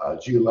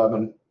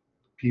 G11,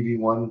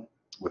 PV1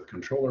 with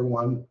controller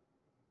 1.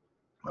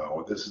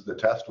 This is the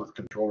test with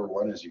controller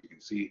 1. As you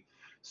can see,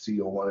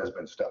 CO1 has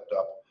been stepped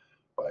up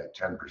by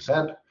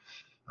 10%.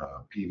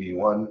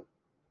 PV1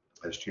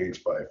 has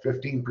changed by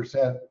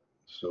 15%.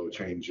 So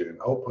change in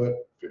output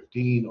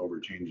 15 over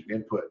change in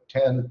input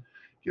 10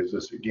 gives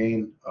us a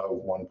gain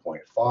of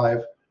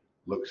 1.5.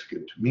 Looks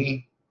good to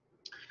me.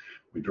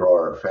 We draw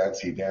our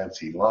fancy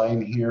dancy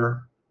line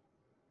here,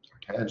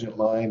 our tangent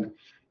line,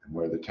 and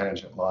where the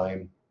tangent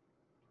line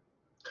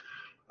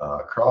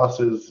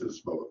crosses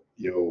is about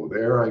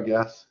there, I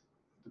guess.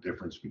 The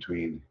difference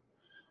between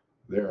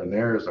there and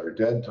there is our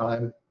dead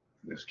time.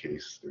 In this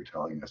case, they're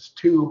telling us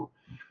 2,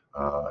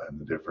 and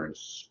the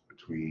difference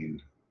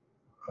between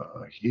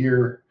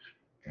here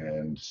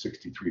and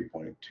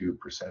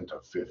 63.2%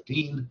 of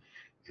 15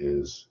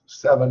 is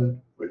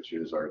 7, which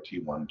is our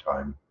T1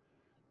 time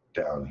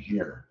down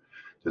here.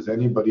 Does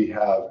anybody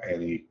have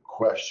any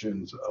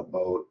questions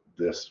about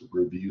this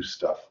review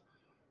stuff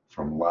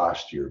from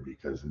last year?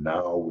 Because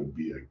now would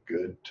be a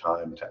good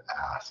time to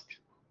ask.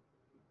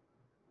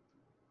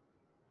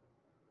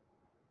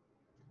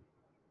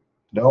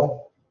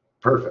 No?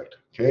 Perfect.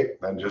 Okay,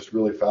 then just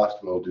really fast,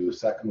 we'll do the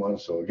second one.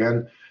 So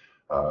again,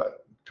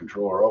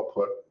 controller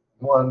output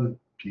 1,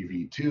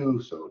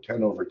 PV2, so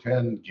 10 over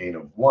 10, gain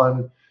of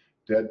 1,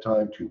 dead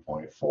time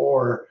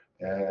 2.4,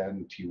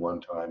 and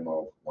T1 time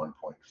of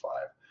 1.5.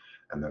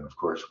 And then of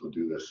course we'll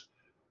do this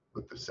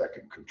with the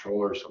second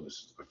controller. So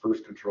this is the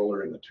first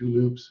controller in the 2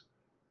 loops.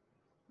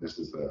 This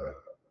is the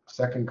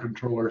second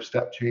controller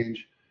step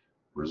change,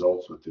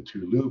 results with the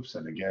 2 loops,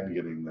 and again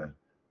getting the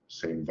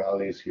same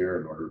values here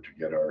in order to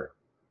get our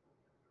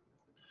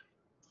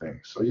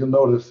thing. So you'll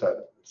notice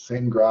that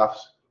same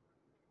graphs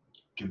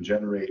can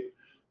generate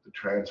the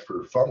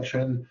transfer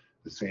function.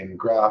 The same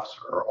graphs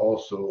are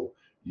also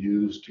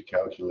used to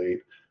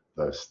calculate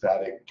the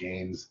static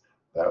gains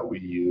that we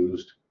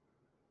used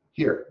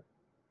here,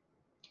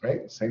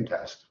 right? Same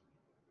test.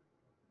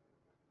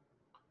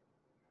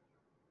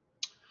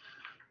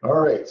 All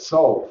right,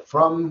 so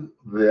from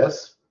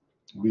this,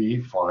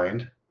 we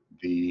find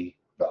the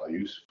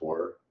values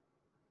for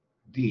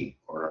D,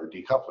 or our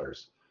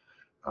decouplers.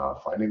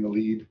 Finding the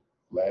lead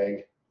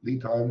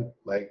time,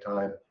 lag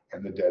time,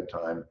 and the dead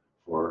time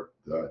for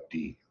the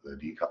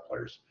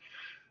decouplers.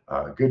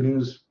 Good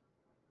news,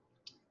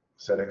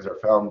 settings are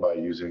found by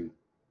using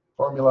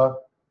formula,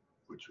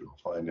 which you'll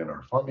find in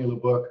our formula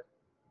book.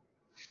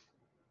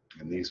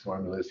 And these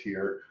formulas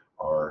here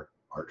are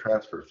our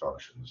transfer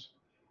functions.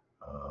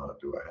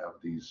 Do I have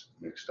these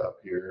mixed up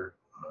here?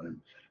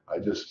 I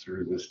just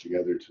threw this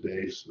together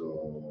today,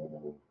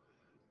 so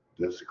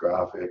this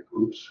graphic,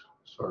 oops,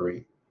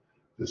 sorry,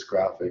 this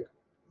graphic,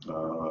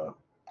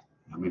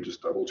 let me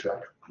just double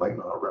check, might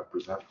not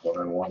represent what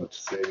I wanted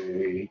to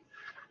say.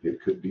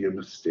 It could be a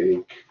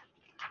mistake.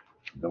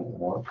 Don't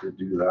want to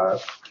do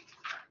that.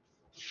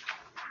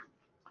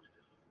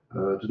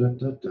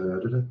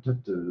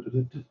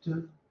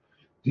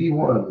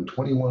 D1,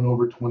 21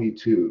 over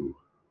 22.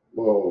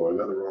 Whoa, I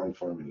got the wrong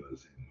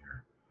formulas in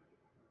here.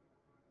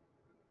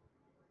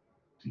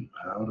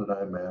 How did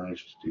I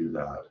manage to do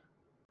that?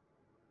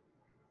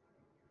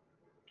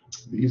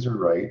 These are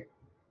right,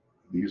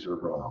 these are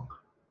wrong.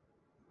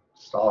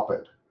 Stop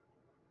it.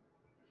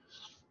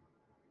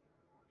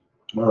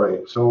 All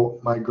right, so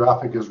my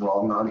graphic is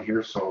wrong on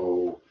here.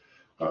 So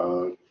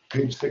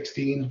page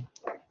 16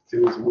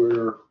 is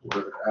where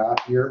we're at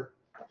here.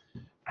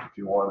 If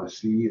you want to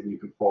see, and you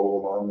can follow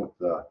along with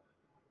the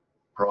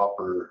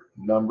proper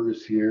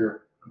numbers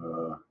here.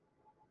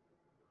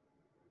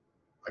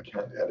 I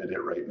can't edit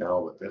it right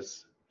now, but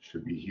this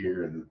should be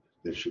here and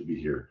this should be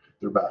here.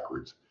 They're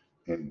backwards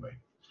anyway.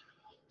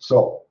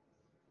 So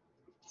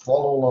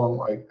follow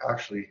along.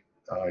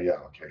 Yeah,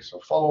 okay. So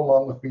follow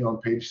along with me on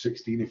page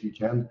 16 if you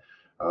can.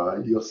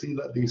 You'll see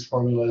that these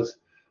formulas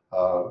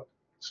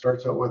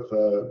starts out with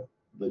the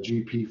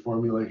GP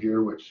formula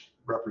here, which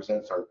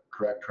represents our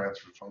correct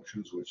transfer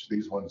functions, which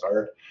these ones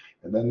are.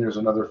 And then there's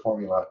another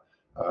formula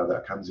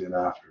that comes in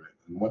after it.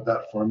 And what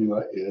that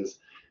formula is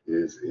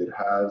it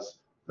has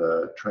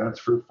the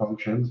transfer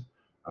functions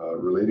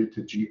related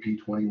to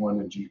GP21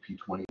 and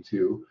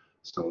GP22.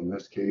 So in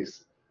this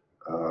case,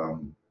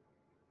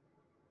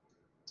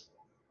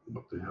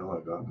 what the hell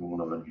I got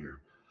going on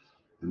here.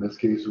 In this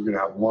case, we're going to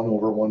have 1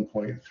 over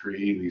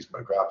 1.3. My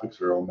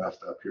graphics are all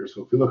messed up here.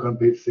 So if you look on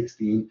page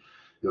 16,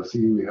 you'll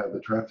see we have the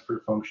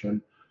transfer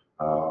function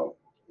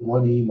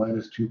 1e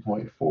minus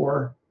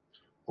 2.4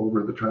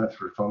 over the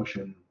transfer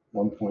function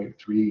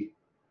 1.3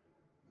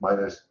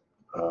 minus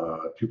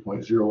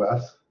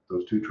 2.0s,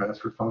 those two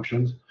transfer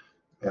functions,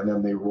 and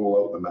then they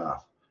roll out the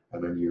math.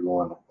 And then you're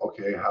going,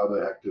 okay, how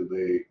the heck do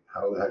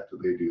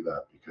they do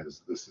that?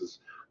 Because this is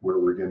where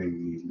we're getting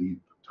the lead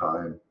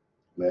time,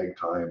 lag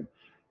time,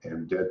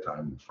 and dead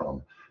time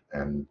from.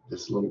 And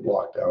this little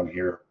block down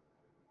here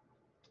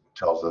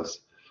tells us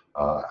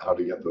how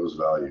to get those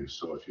values.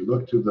 So if you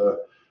look to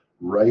the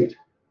right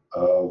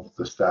of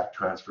the stack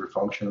transfer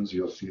functions,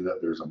 you'll see that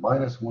there's a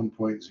minus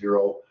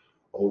 1.0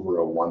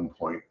 over a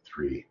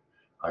 1.3.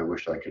 I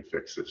wish I could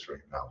fix this right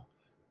now.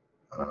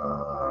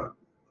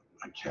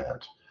 I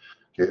can't.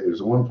 Okay,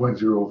 there's a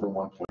 1.0 over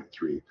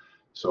 1.3.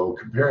 So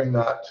comparing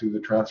that to the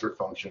transfer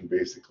function,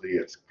 basically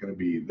it's going to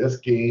be this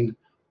gain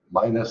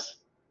minus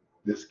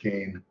this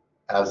gain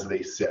as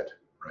they sit,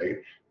 right?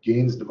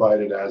 Gains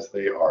divided as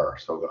they are.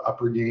 So the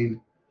upper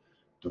gain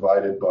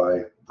divided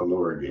by the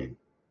lower gain.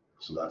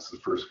 So that's the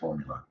first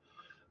formula.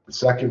 The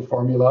second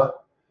formula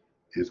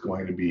is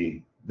going to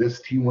be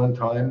this T1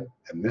 time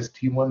and this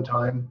T1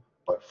 time,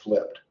 but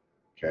flipped,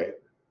 okay?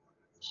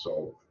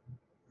 So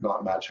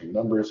not matching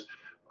numbers.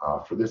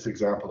 For this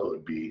example, it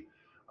would be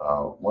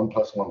 1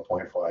 plus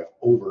 1.5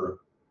 over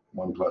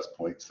 1 plus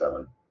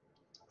 0.7.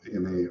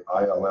 In the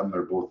ILM,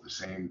 they're both the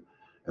same,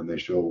 and they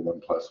show 1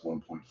 plus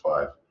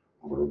 1.5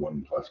 over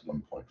 1 plus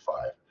 1.5.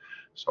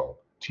 So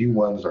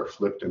T1s are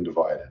flipped and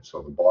divided.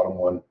 So the bottom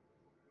one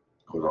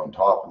goes on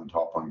top, and the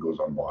top one goes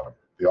on bottom.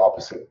 The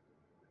opposite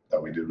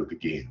that we did with the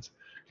gains,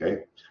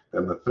 okay?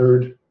 Then the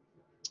third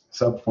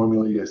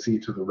sub-formula you see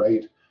to the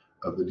right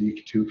of the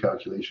D2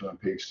 calculation on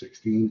page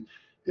 16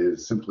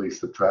 is simply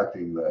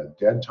subtracting the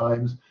dead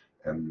times,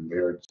 and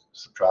they're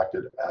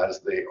subtracted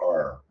as they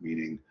are,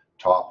 meaning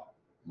top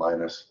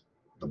minus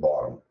the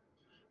bottom.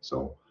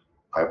 So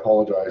I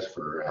apologize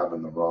for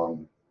having the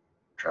wrong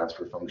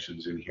transfer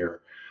functions in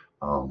here.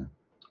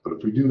 But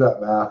if we do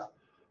that math,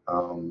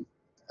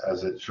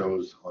 as it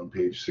shows on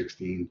page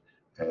 16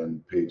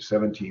 and page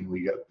 17,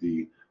 we get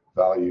the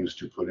values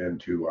to put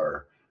into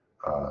our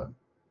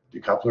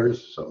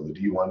decouplers. So the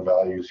D1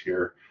 values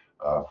here,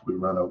 if we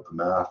run out the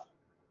math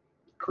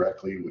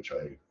correctly, which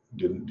I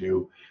didn't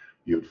do,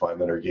 you would find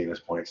that our gain is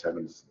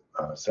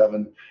 0.77,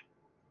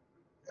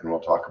 and we'll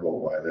talk about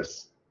why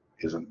this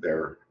isn't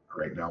there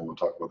right now. We'll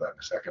talk about that in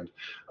a second.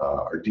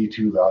 Our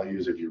D2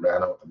 values, if you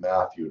ran out the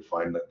math, you would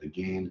find that the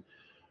gain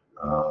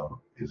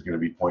is going to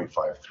be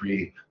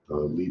 0.53. The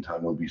lead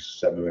time will be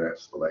 7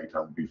 minutes, the lag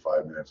time will be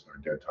 5 minutes, and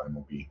our dead time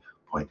will be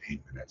 0.8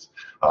 minutes.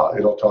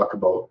 It'll talk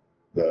about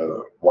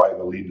why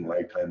the lead and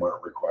lag time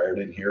aren't required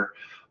in here,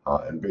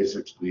 and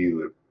basically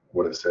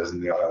what it says in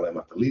the ILM,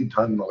 if the lead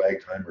time and the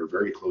lag time are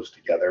very close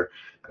together,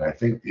 and I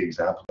think the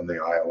example in the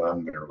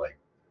ILM, they're like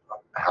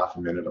half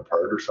a minute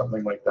apart or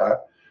something like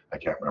that. I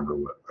can't remember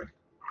what,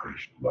 I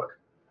should look.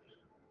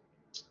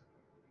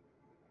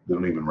 They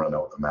don't even run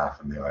out the math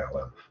in the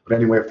ILM. But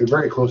anyway, if they're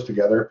very close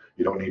together,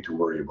 you don't need to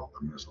worry about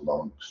them. There's a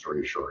long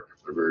story short,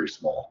 if they're very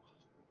small.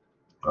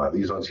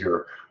 These ones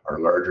here are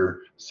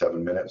larger,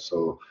 7 minutes.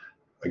 So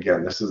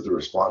again, this is the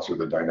response or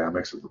the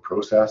dynamics of the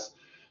process.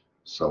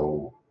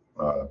 So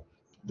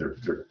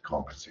they're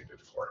compensated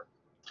for.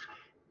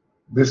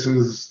 This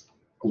is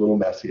a little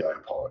messy, I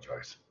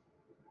apologize.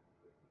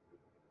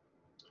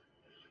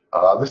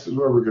 This is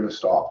where we're going to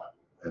stop.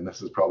 And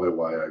this is probably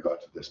why I got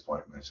to this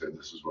point and I said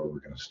this is where we're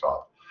going to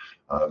stop.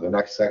 The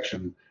next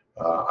section,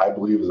 I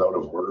believe, is out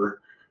of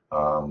order.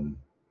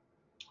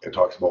 It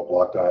talks about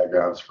block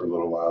diagrams for a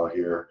little while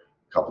here,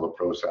 a couple of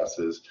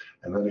processes,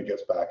 and then it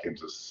gets back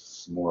into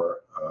some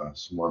more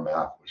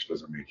math, which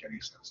doesn't make any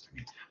sense to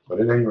me. But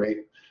at any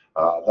rate,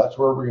 that's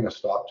where we're going to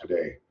stop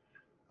today.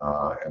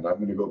 And I'm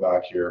going to go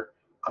back here.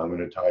 I'm going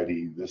to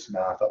tidy this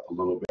math up a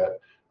little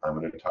bit. I'm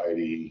going to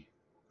tidy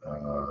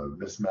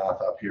this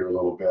math up here a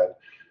little bit,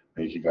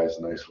 make you guys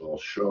a nice little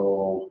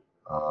show.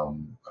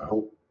 I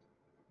hope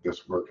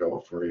this worked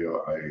out for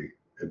you.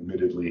 I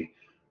admittedly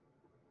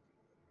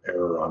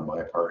error on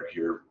my part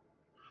here,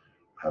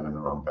 having the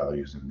wrong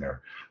values in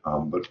there.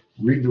 But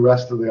read the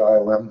rest of the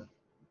ILM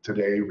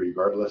today,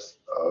 regardless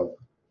of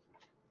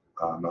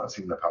not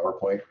seeing the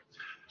PowerPoint.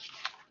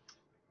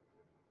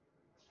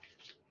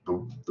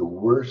 The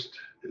worst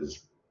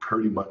is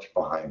pretty much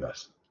behind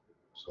us.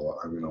 So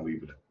I'm going to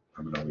leave it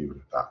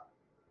at that.